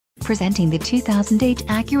presenting the 2008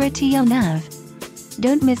 Acura TL.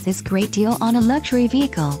 Don't miss this great deal on a luxury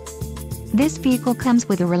vehicle. This vehicle comes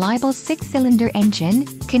with a reliable 6-cylinder engine,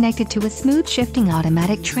 connected to a smooth shifting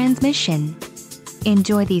automatic transmission.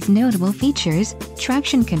 Enjoy these notable features: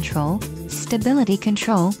 traction control, stability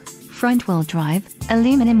control, front-wheel drive,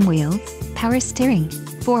 aluminum wheels, power steering,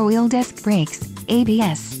 4-wheel disc brakes,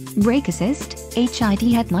 ABS, brake assist,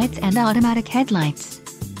 HID headlights and automatic headlights.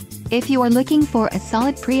 If you are looking for a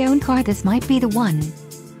solid pre-owned car, this might be the one.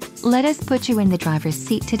 Let us put you in the driver's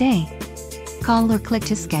seat today. Call or click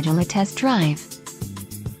to schedule a test drive.